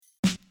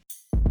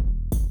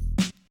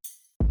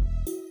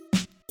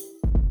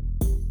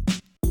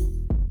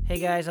Hey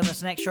guys, on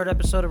this next short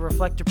episode of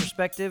Reflective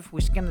Perspective, we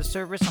skim the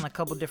surface on a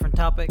couple different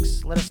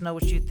topics. Let us know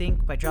what you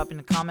think by dropping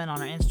a comment on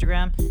our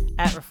Instagram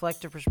at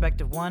Reflective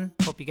Perspective 1.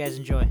 Hope you guys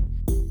enjoy.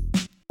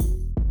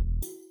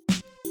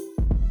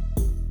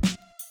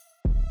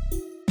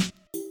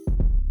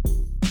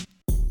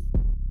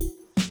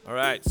 All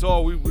right,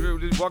 so we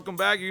welcome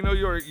back. You know where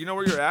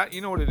you're at.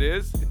 You know what it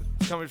is.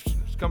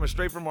 It's coming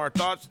straight from our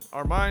thoughts,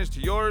 our minds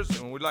to yours,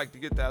 and we'd like to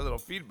get that little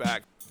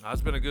feedback.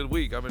 It's been a good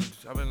week. I've been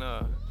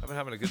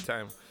having a good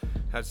time.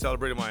 Had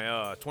celebrated my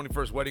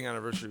 21st wedding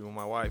anniversary with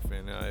my wife,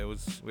 and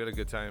we had a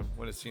good time.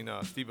 Went to see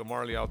Steve and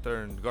Marley out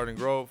there in Garden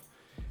Grove,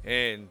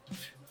 and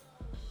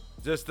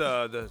just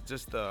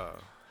the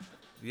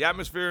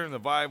atmosphere and the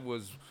vibe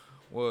was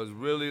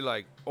really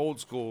like old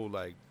school.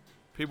 Like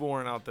people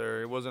weren't out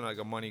there. It wasn't like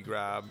a money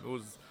grab. It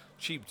was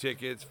cheap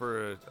tickets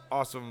for an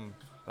awesome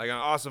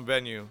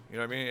venue. You know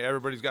what I mean?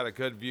 Everybody's got a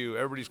good view.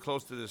 Everybody's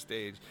close to the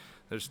stage.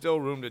 There's still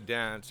room to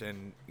dance,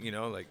 and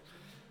it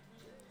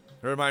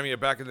reminded me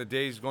of back in the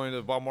days going to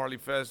the Bob Marley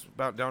Fest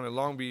down in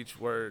Long Beach,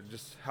 where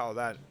just how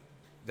that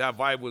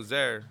vibe was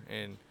there.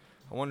 And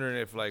I'm wondering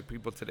if like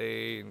people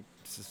today in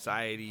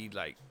society,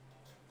 like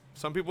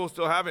some people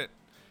still have it,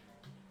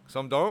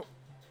 some don't.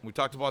 We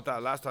talked about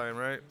that last time,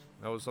 right?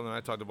 That was something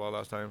I talked about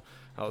last time.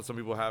 How some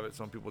people have it,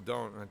 some people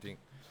don't. And I think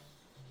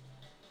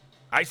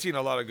I've seen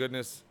a lot of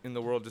goodness in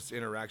the world, just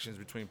interactions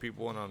between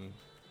people, and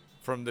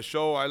from the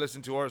show I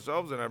listen to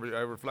ourselves, and I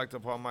reflect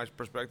upon my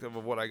perspective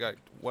of what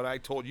I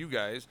told you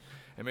guys,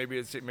 and maybe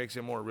it makes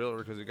it more realer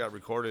because it got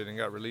recorded and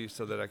got released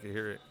so that I could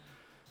hear it.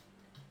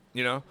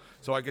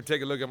 So I could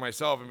take a look at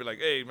myself and be like,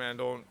 hey man,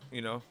 don't,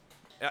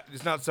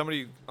 it's not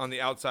somebody on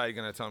the outside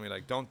gonna tell me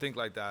like, don't think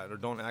like that or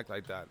don't act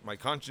like that. My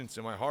conscience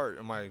and my heart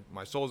and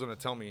my soul's gonna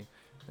tell me,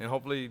 and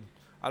hopefully,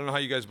 I don't know how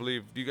you guys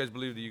believe. Do you guys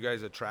believe that you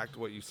guys attract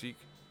what you seek?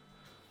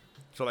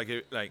 So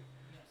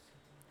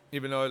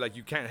even though like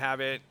you can't have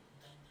it,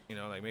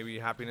 like maybe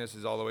happiness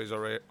is always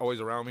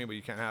around me, but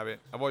you can't have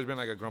it. I've always been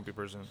like a grumpy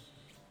person,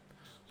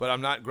 but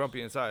I'm not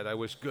grumpy inside. I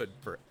wish good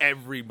for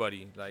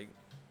everybody. Like,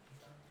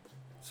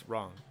 it's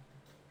wrong.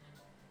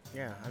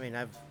 Yeah, I mean,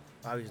 I've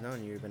always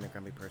known you've been a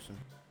grumpy person.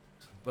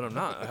 But I'm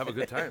not. I have a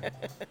good time.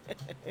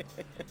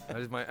 I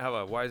just might have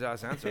a wise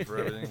ass answer for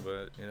everything,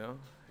 but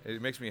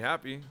it makes me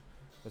happy.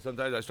 But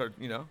sometimes I start,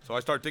 so I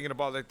start thinking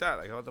about like that,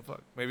 like what the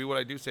fuck. Maybe what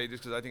I do say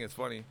just because I think it's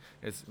funny,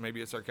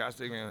 maybe it's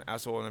sarcastic and an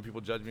asshole, and then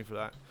people judge me for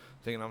that,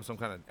 thinking I'm some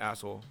kind of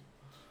asshole.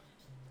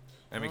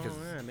 I mean, because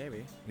yeah,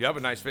 maybe you have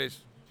a nice face.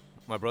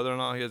 My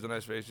brother-in-law, he has a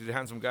nice face. He's a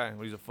handsome guy,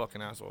 but he's a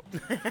fucking asshole.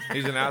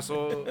 He's an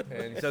asshole,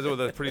 and he says it with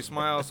a pretty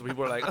smile, so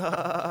people are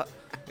like,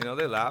 they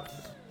laugh.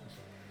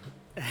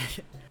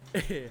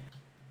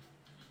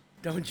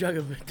 Don't judge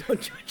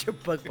a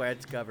book by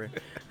its cover.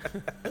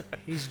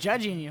 He's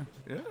judging you.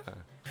 Yeah.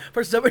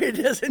 For somebody who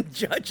doesn't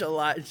judge a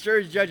lot, it sure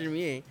is judging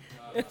me.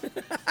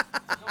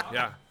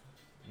 Yeah,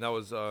 that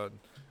was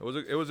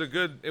it was a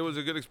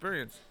good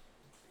experience.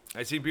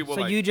 I see people.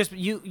 So like,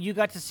 you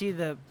got to see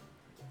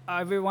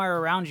everywhere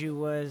around you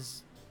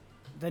was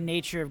the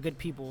nature of good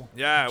people.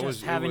 Yeah,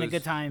 just having a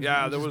good time.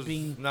 Yeah, there was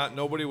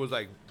nobody was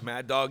like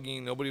mad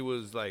dogging. Nobody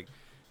was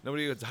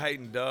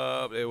heightened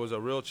up. It was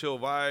a real chill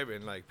vibe,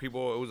 and like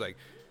people, it was like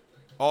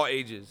all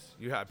ages.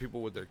 You had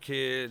people with their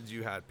kids.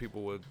 You had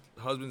people with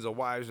husbands or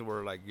wives that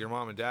were like your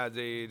mom and dad's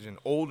age and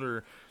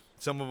older.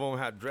 Some of them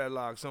had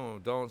dreadlocks. Some of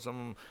them don't. Some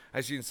of them, I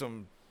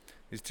seen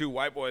these two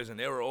white boys, and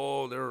they were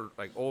old. They were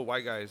like old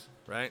white guys,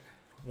 right?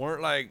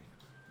 Weren't like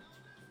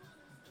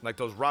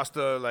those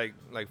Rasta like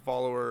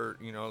follower,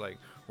 like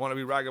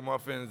wannabe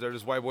ragamuffins. They're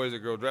just white boys that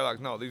grow dreadlocks.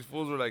 No, these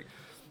fools were like,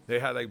 they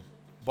had like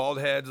bald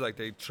heads, like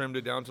they trimmed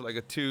it down to like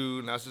a 2,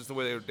 and that's just the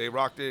way they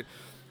rocked it.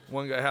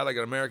 One guy had like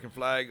an American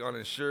flag on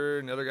his shirt,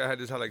 and the other guy had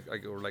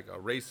a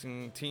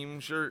racing team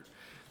shirt,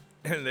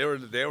 and they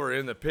were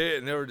in the pit,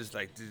 and they were just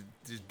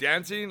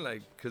dancing,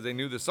 like, because they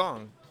knew the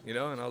song, and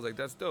I was like,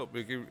 that's dope.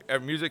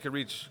 Music can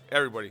reach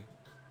everybody,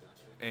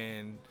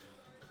 and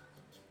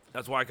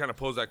that's why I kind of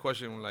posed that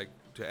question like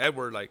to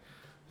Edward, like,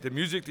 the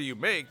music that you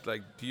make,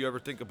 like, do you ever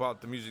think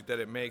about the music that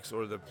it makes,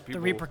 or the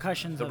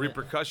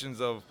repercussions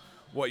of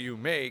what you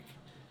make?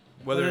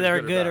 Whether they're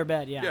good or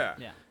bad, yeah.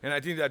 And I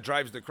think that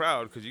drives the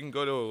crowd, because you can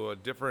go to a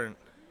different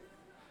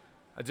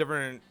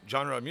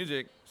genre of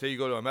music. Say you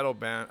go to a metal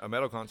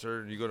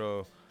concert, you go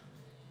to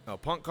a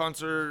punk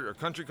concert or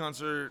country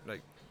concert.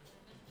 Like,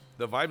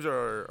 the vibes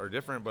are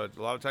different, but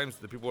a lot of times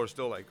the people are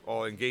still like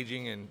all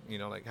engaging and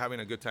like having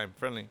a good time,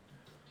 friendly.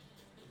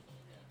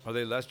 Are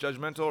they less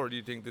judgmental, or do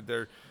you think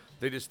that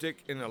they just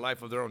stick in the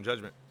life of their own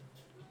judgment?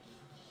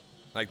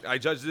 Like, I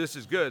judge this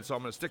is good, so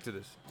I'm going to stick to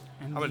this.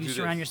 And you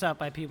surround yourself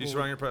by people. You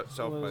surround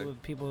yourself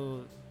with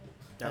people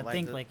that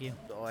think like you.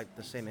 Like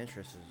the same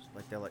interests,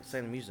 like they're like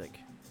same music.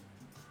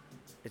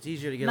 It's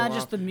easier to get Not along.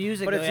 just the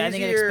music, but though. I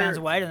think it expands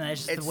wider than that.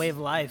 It's just the way of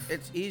life.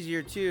 It's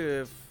easier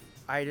too if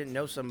I didn't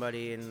know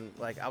somebody and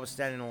like I was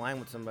standing in line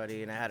with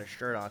somebody and I had a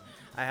shirt on.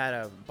 I had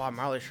a Bob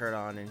Marley shirt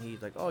on, and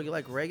he's like, "Oh, you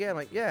like reggae?" I'm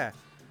like, "Yeah."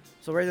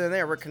 So right then and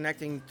there, we're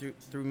connecting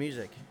through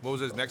music. What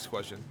was his next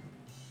question?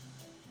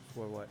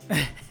 For what?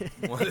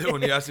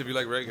 When you asked if you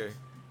like reggae.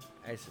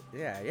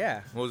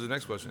 Yeah. What was the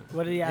next question?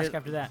 What did he ask It-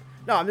 after that?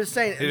 No, I'm just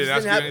saying. He didn't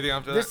ask you anything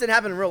after This that? didn't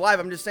happen in real life.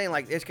 I'm just saying,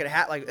 like, this could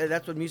happen. Like,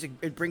 that's what music,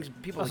 it brings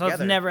people Oh, so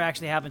together. it's never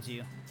actually happened to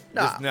you.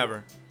 No. Just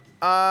never.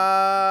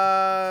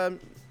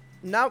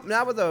 Not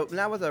with a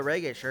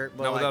reggae shirt,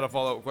 but Not like, without a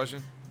follow-up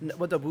question?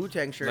 with the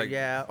Wu-Tang shirt, Like-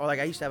 yeah. Or like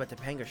I used to have a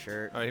Topanga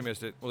shirt. All right, he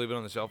missed it. We'll leave it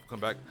on the shelf. Come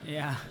back.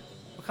 Yeah.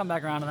 We'll come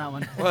back around on that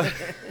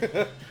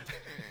one.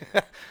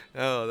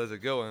 Oh, that's a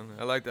good one.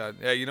 I like that.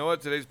 Yeah, you know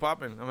what? Today's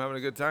popping. I'm having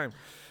a good time.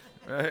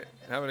 Right?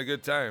 Having a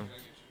good time.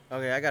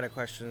 Okay, I got a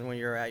question. When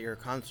you're at your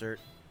concert,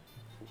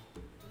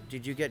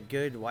 did you get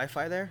good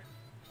Wi-Fi there,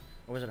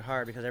 or was it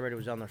hard because everybody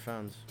was on their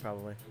phones?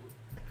 Probably.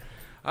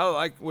 I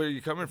like where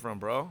you're coming from,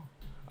 bro.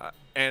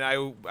 And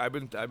I've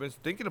been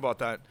thinking about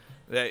that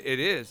it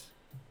is,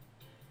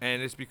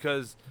 and it's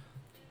because,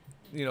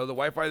 you know, the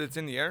Wi-Fi that's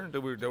in the air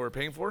that we're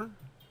paying for,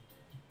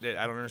 that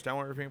I don't understand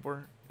what we're paying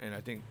for, and I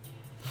think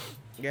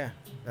Yeah,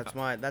 that's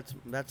my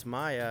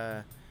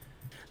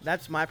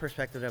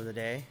perspective of the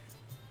day.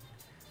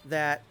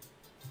 That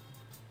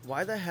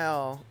why the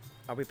hell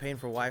are we paying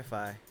for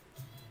Wi-Fi?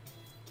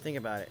 Think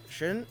about it.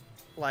 Shouldn't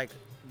like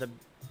the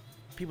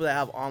people that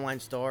have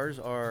online stores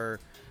or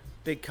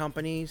big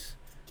companies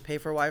pay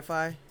for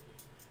Wi-Fi?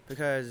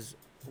 Because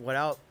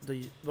without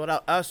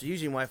us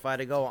using Wi-Fi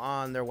to go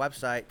on their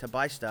website to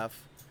buy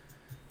stuff,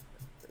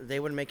 they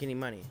wouldn't make any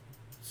money.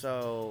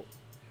 So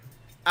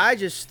I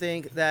just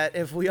think that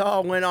if we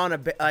all went on a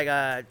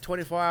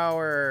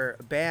 24-hour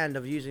ban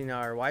of using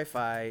our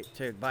Wi-Fi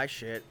to buy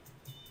shit,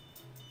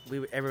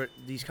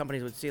 these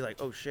companies would see like,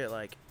 oh shit,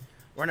 like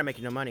we're not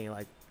making no money.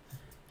 Like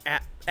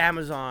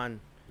Amazon,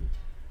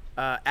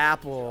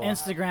 Apple,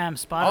 Instagram,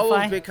 all those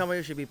Spotify. big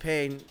companies should be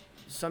paying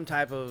some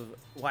type of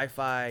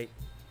Wi-Fi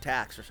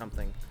tax or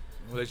something.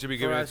 well, they should be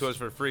For giving it us- to us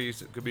for free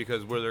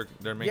because we're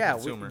their main Yeah,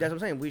 consumer. that's what I'm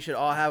saying. We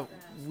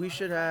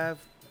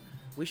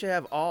should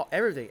have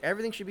everything.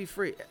 Everything should be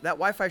free. That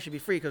Wi-Fi should be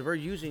free because we're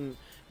using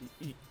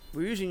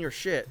your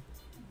shit,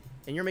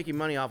 and you're making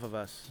money off of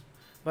us.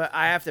 But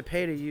I have to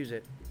pay to use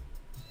it.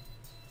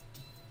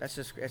 I don't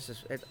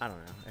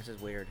know. It's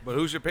just weird. But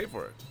who should pay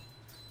for it?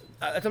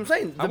 That's what I'm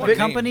saying. I The want The big,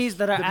 companies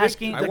that are the big-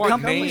 asking I the want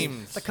companies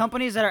names. the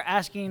companies that are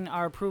asking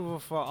our approval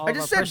for all I of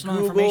our just said personal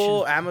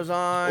Google, information.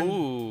 Amazon,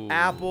 Ooh.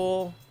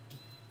 Apple,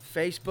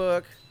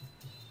 Facebook.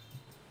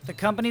 The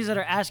companies that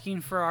are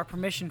asking for our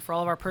permission for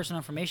all of our personal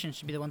information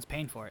should be the ones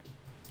paying for it.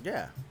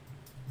 Yeah.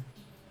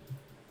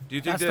 Do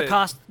you think That's that the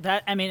cost.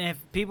 If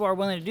people are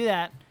willing to do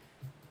that,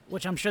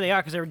 which I'm sure they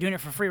are because they're doing it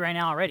for free right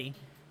now already,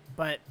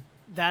 but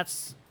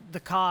that's the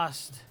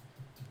cost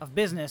of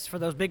business for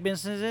those big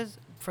businesses.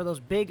 For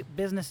those big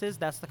businesses,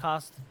 that's the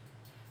cost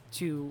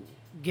to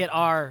get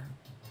our,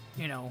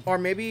 Or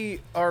maybe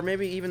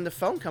even the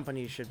phone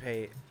companies should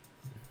pay it.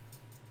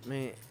 I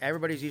mean,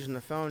 everybody's using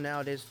the phone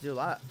nowadays to do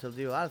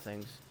a lot of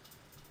things.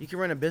 You can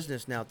run a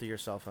business now through your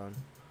cell phone.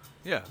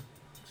 Yeah.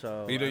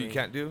 So You know, I you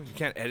mean,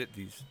 can't edit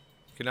these.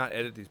 You cannot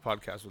edit these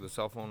podcasts with a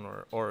cell phone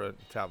or a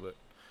tablet.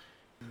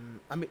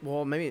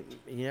 Well, maybe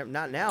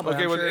not now. But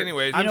Okay, I'm well, sure,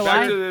 anyways, You know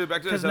back why? to the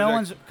Because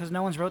subject.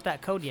 no one's wrote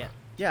that code yet.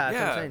 Yeah, that's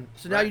what Yeah, I'm saying.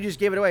 So now right. you just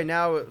gave it away.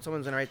 Now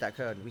someone's gonna write that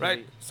code.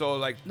 Right. So,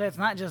 like, It's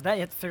not just that; you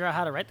have to figure out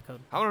how to write the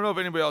code. I don't know if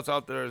anybody else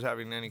out there is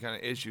having any kind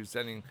of issues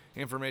sending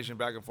information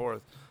back and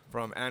forth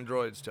from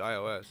Androids to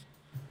iOS.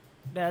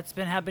 That's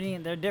been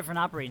happening. They're different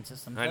operating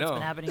systems. I That's know.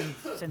 been happening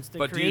since the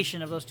But do you-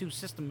 creation of those two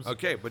systems.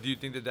 Okay, but do you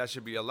think that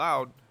should be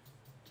allowed?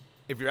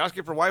 If you're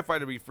asking for Wi-Fi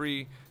to be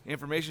free,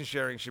 information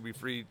sharing should be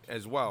free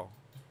as well.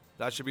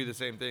 That should be the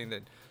same thing.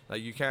 That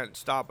like you can't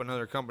stop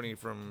another company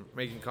from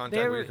making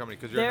contact with your company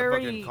because you're in a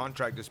very- fucking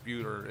contract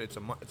dispute or it's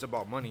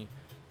about money.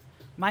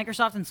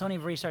 Microsoft and Sony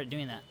have already started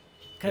doing that.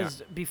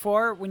 Because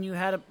before, when you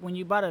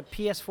bought a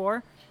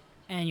PS4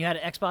 and you had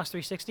an Xbox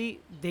 360,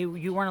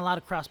 you weren't allowed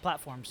to cross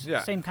platforms.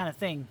 Yeah. Same kind of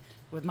thing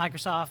with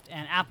Microsoft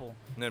and Apple.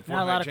 And then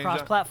Not allowed Fortnite to changed cross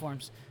that?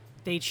 platforms.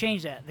 They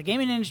changed that. The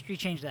gaming industry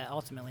changed that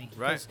ultimately.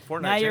 Right. 'Cause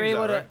Fortnite now you're changed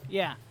able that, to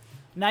right?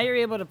 Now you're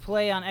able to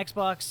play on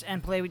Xbox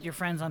and play with your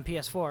friends on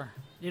PS4.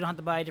 You don't have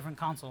to buy a different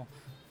console.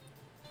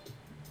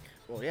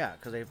 Well, yeah,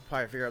 because they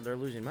probably figure out they're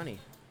losing money.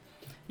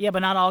 Yeah, but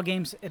not all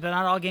games.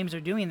 Are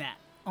doing that.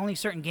 Only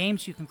certain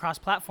games you can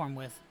cross-platform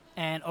with,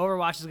 and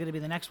Overwatch is going to be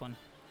the next one.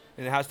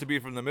 And it has to be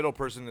from the middle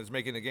person that's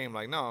making the game.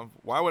 Like, no,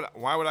 why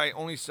would I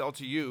only sell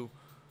to you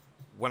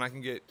when I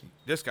can get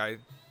this guy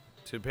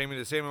to pay me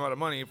the same amount of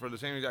money for the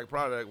same exact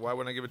product? Why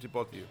wouldn't I give it to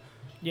both of you?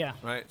 Yeah.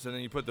 Right. So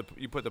then you put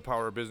the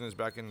power of business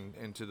back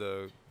into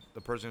the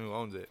person who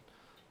owns it,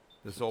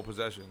 the sole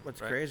possession.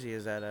 What's right? crazy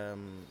is that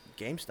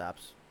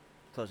GameStop's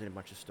closing a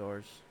bunch of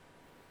stores.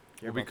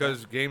 You Well, hear about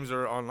because games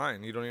are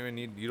online. You don't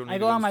need to I go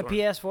go to on the my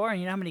store. PS4, and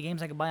you know how many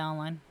games I could buy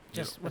online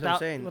just That's what I'm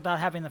saying. without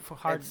having the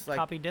hard It's like-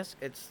 copy disc.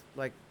 It's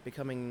like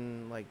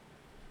becoming like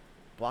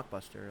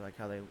Blockbuster, like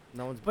how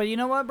no one's. But you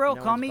know what, bro?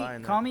 No call one's me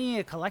buying call that. me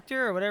a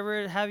collector or whatever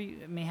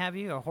it may have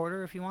you, or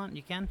hoarder if you want,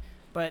 you can.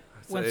 But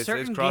when It's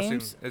certain crossing.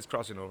 games It's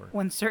crossing over.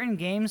 when certain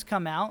games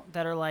come out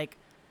that are like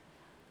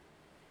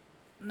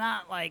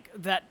not like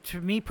that to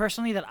me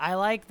personally that I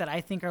like, that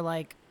I think are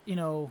like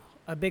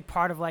a big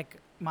part of like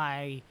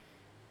my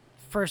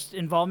first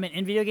involvement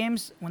in video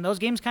games. When those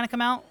games kind of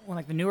come out, when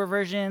like the newer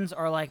versions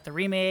or like the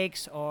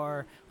remakes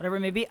or whatever it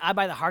may be, I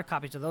buy the hard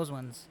copies of those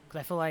ones because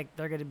I feel like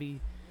they're gonna be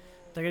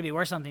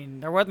worth something.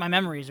 They're worth my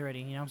memories already.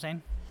 You know what I'm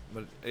saying?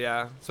 But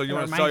yeah, so you It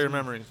want to sell your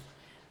reminds me. memories?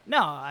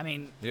 No, I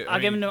mean, Yeah, I'll I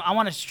give mean- them. I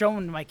want to show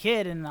them to my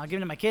kid, and I'll give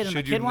them to my kid, and my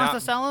Should you kid wants not-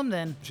 to sell them.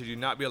 Then Should you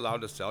not be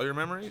allowed to sell your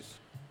memories?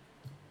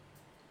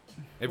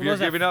 If Well, you're was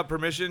that- giving up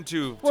permission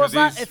to well,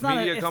 these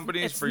media it's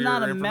companies for not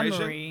your a information,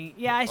 memory.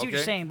 Yeah, I see what you're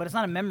Okay. saying, but it's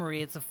not a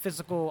memory. It's a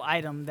physical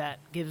item that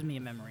gives me a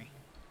memory.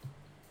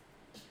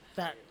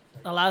 That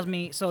allows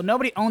me. So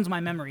nobody owns my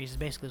memories. Is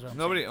basically what I'm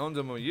nobody saying. owns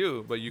them with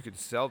you, but you could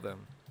sell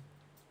them.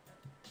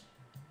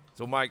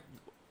 So, Mike,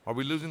 are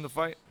we losing the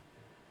fight?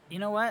 You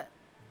know what?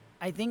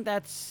 I think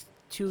that's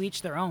to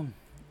each their own.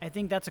 I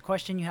think that's a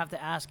question you have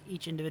to ask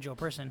each individual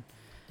person.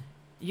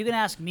 You can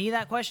ask me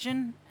that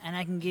question, and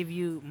I can give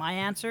you my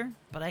answer,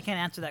 but I can't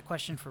answer that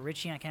question for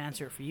Richie, and I can't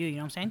answer it for you. You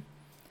know what I'm saying?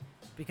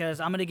 Because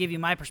I'm gonna give you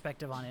my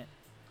perspective on it.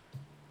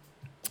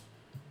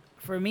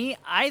 For me,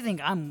 I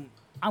think I'm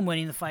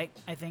winning the fight.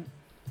 I think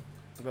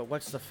But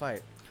what's the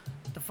fight?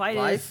 the fight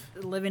Life?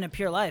 is living a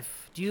pure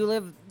life. Do you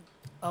live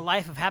a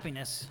life of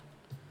happiness?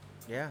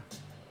 Yeah.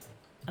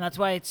 And that's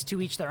why it's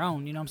to each their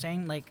own. You know what I'm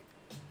saying? Like,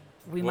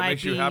 we What might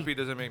makes be you happy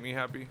doesn't make me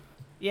happy.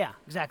 Yeah,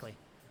 exactly.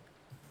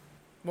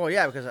 Well,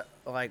 yeah, because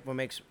like what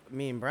makes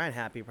me and Brian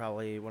happy,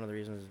 probably one of the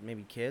reasons is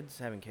maybe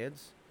having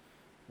kids,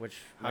 which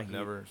I've Mikey-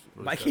 never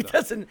really Mikey said that.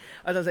 doesn't.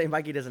 I was gonna say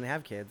Mikey doesn't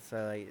have kids,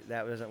 so like,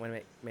 that doesn't want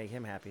to make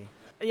him happy.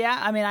 Yeah,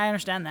 I mean, I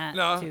understand that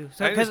No, too. I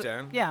 'cause-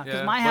 understand. Yeah, because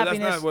yeah. my But happiness.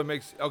 that's not what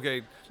makes.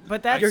 Okay,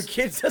 but that's Your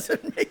kids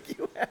doesn't make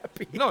you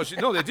happy. no,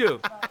 no, they do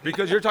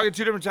because you're talking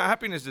two different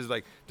happinesses.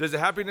 Like, does the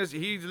happiness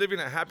he's living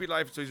a happy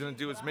life, so he's gonna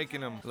do what's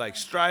making him like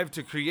strive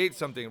to create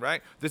something,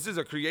 right? This is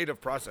a creative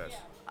process.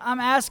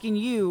 I'm asking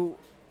you.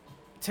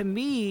 To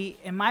me,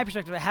 in my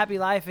perspective, a happy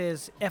life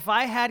is if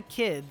I had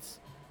kids.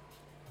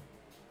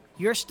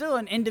 You're still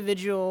an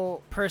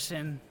individual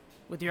person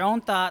with your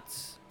own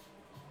thoughts,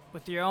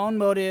 with your own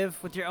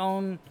motive, with your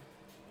own,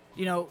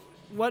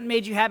 what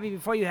made you happy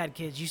before you had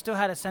kids? You still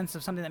had a sense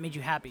of something that made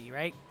you happy,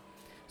 right?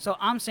 So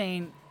I'm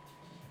saying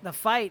the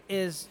fight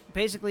is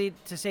basically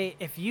to say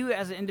if you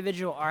as an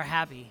individual are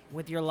happy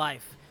with your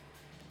life,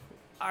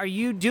 are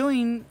you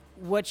doing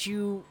what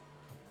you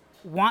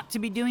want to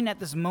be doing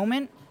at this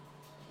moment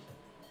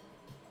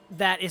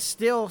that is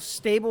still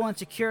stable and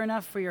secure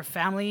enough for your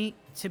family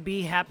to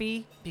be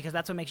happy because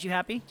that's what makes you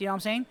happy? Do you know what I'm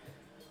saying?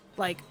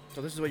 Like,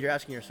 So this is what you're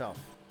asking yourself.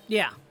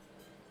 yeah.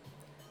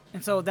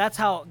 And so that's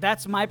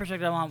my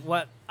perspective on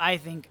what I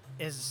think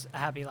is a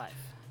happy life.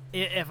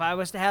 If I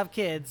was to have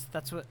kids,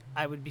 that's what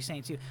I would be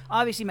saying too.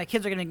 Obviously, my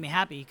kids are gonna make me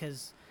happy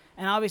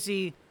and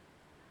obviously,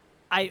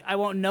 I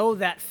won't know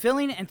that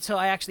feeling until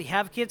I actually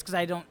have kids because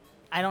I don't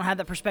have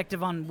that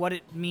perspective on what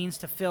it means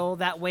to feel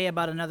that way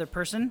about another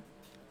person.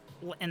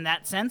 In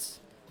that sense,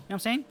 you know what I'm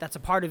saying? That's a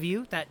part of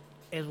you that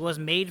was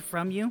made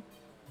from you. You know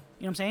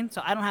what I'm saying?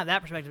 So I don't have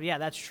that perspective. Yeah,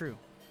 that's true.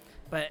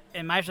 But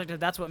in my perspective,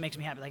 that's what makes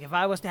me happy. Like if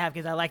I was to have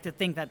kids, I like to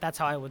think that that's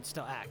how I would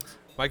still act.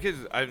 My kids,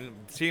 I'm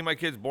seeing my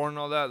kids born and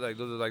all that. Like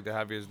those are like the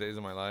happiest days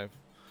of my life.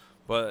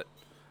 But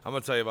I'm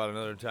gonna tell you about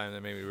another time that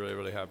made me really,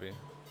 really happy.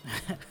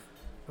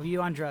 Were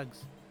you on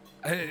drugs?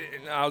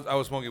 I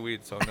was smoking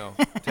weed, so no.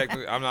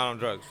 Technically, I'm not on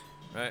drugs,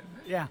 right?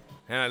 Yeah.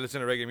 And I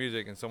listened to reggae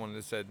music, and someone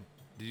just said,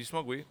 "Did you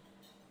smoke weed?"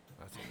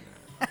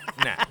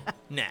 I said,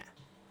 nah.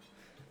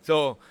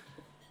 So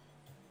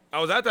I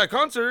was at that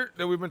concert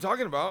that we've been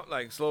talking about,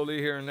 like slowly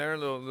here and there,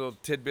 little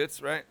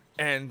tidbits, right?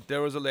 And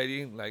there was a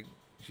lady, like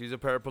she's a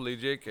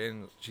paraplegic,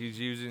 and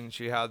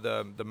she had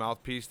the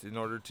mouthpiece in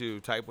order to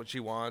type what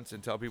she wants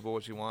and tell people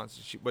what she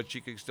wants, but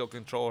she could still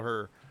control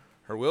her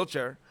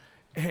wheelchair.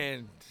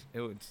 And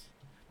it was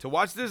to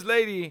watch this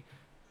lady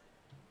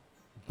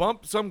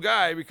bump some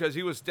guy because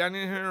he was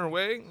standing in her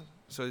way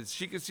so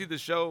she could see the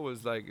show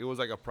was like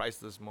a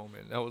priceless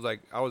moment. I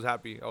was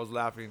happy. I was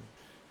laughing.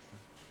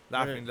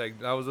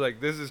 Like I was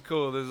like, this is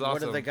cool. This is awesome.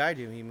 What did the guy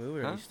do? He moved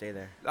or Huh? did he stay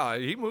there?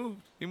 He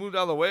moved. He moved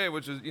out of the way,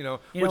 which is You know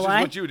which is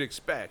why? what you would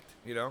expect.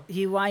 You know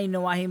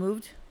why he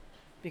moved?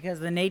 Because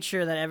the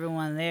nature that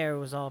everyone there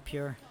was all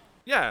pure.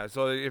 Yeah.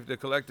 So if the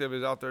collective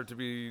is out there to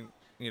be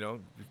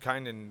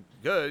kind and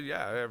good,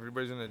 yeah,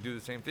 everybody's gonna do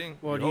the same thing.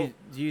 Well, you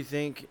do you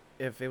think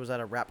if it was at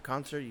a rap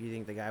concert, you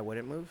think the guy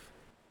wouldn't move?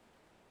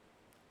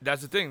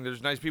 That's the thing.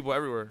 There's nice people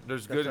everywhere.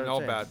 There's That's good what and I'm all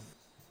saying. bad.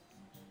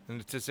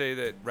 And to say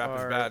that rap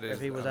is Or bad if is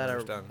he was I at don't a-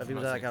 understand. if he I'm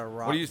was not at like saying- a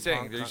rock What are you saying?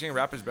 punk Are you saying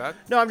rap is bad?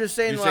 No, I'm just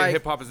saying You saying like.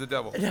 hip hop is the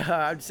devil? No,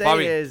 I'm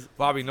saying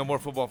Bobby, no more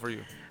football for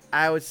you.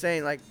 I was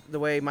saying like the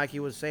way Mikey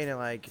was saying it,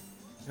 like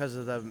because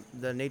of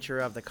the nature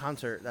of the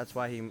concert. That's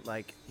why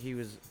he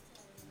was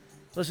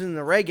listening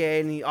to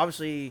reggae, and he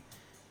obviously.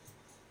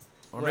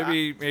 Or Well,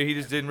 maybe he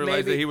just didn't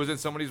realize maybe- that he was in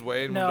somebody's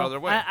way and moved out No, of their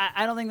way.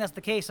 I don't think that's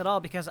the case at all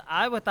because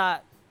I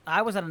thought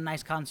I was at a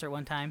nice concert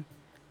one time.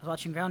 I was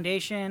watching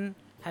Groundation,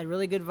 had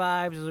really good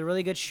vibes. It was a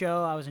really good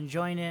show. I was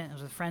enjoying it. I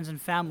was with friends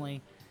and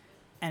family,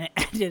 and it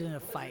ended in a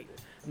fight.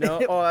 No,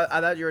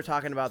 I thought you were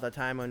talking about the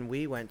time when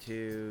we went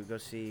to go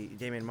see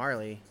Damian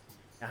Marley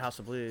at House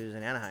of Blues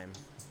in Anaheim.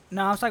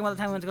 No, I was talking about the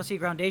time we went to go see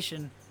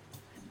Groundation,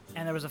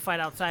 and there was a fight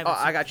outside. Oh,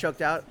 I got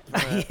choked out.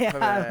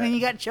 When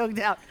you got choked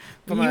out.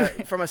 From a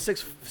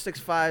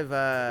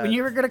 6'5". When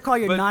you were gonna call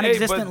your But, hey,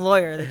 non-existent but-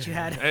 lawyer that you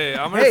had. Hey,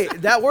 I'm gonna Hey,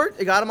 that worked.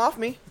 It got him off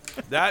me.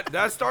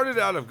 that started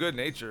out of good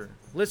nature.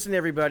 Listen,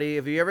 everybody,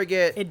 if you ever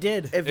get, It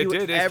did. if It you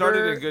did. It ever,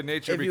 started in good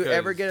nature if you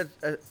ever because-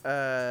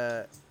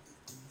 get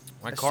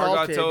My car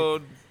got assaulted.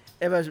 towed.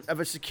 if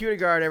a security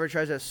guard ever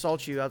tries to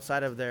assault you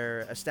outside of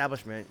their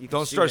establishment, you can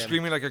Don't sue start them.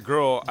 screaming like a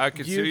girl. I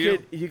can sue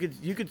you.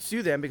 You could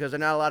sue them because they're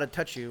not allowed to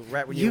touch you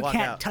right when you, You walk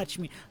can't out. touch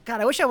me.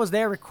 God, I wish I was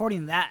there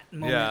recording that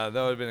moment. Yeah,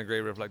 that would have been a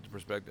great reflective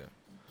perspective.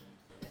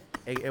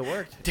 It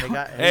worked. They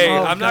got, Hey,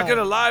 Oh, I'm not God.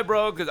 gonna lie,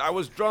 bro, because I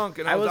was drunk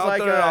and I I was was out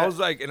like, there. I was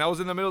like, and I was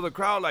in the middle of the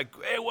crowd, like,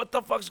 hey, what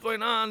the fuck's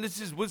going on?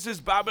 What's this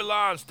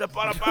Babylon? Step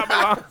out of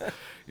Babylon.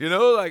 You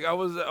know, like I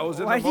was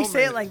in Why the did you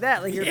say it moment. like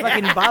that? Like you're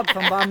fucking Bob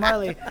from Bob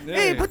Marley.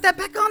 Hey, Yeah. put that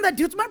back on. That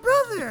dude's my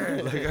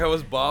brother. Like I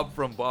was Bob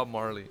from Bob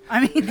Marley.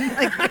 I mean,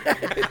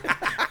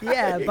 like,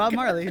 yeah, Bob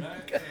Marley.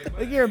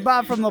 Like you're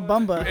Bob from La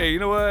Bamba. Hey, you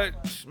know what?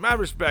 Mad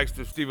respects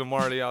to Stephen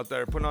Marley out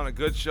there putting on a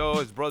good show.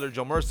 His brother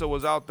Joe Mersa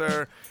was out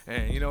there,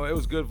 and you know it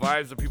was good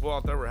vibes. The people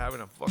out there were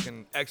having a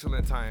fucking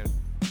excellent time.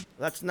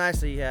 That's nice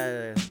that you had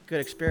a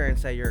good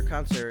experience at your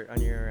concert on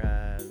your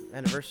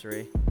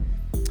anniversary.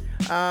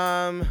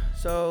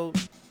 So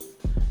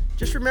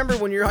just remember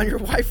when you're on your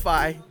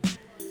Wi-Fi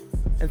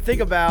and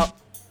think about,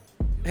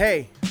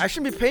 hey, I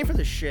shouldn't be paying for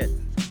this shit.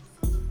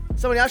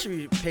 Somebody else should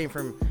be paying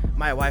for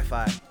my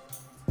Wi-Fi.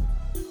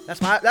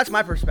 That's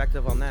my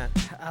perspective on that.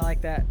 I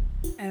like that.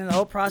 And in the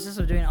whole process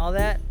of doing all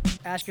that,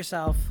 ask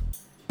yourself,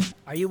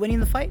 are you winning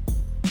the fight?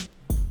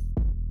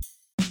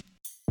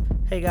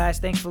 Hey guys,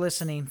 thanks for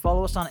listening.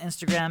 Follow us on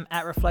Instagram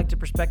at Reflective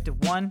Perspective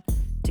 1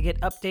 to get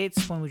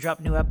updates when we drop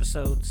new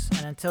episodes.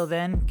 And until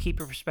then, keep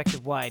your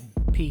perspective wide.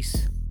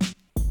 Peace.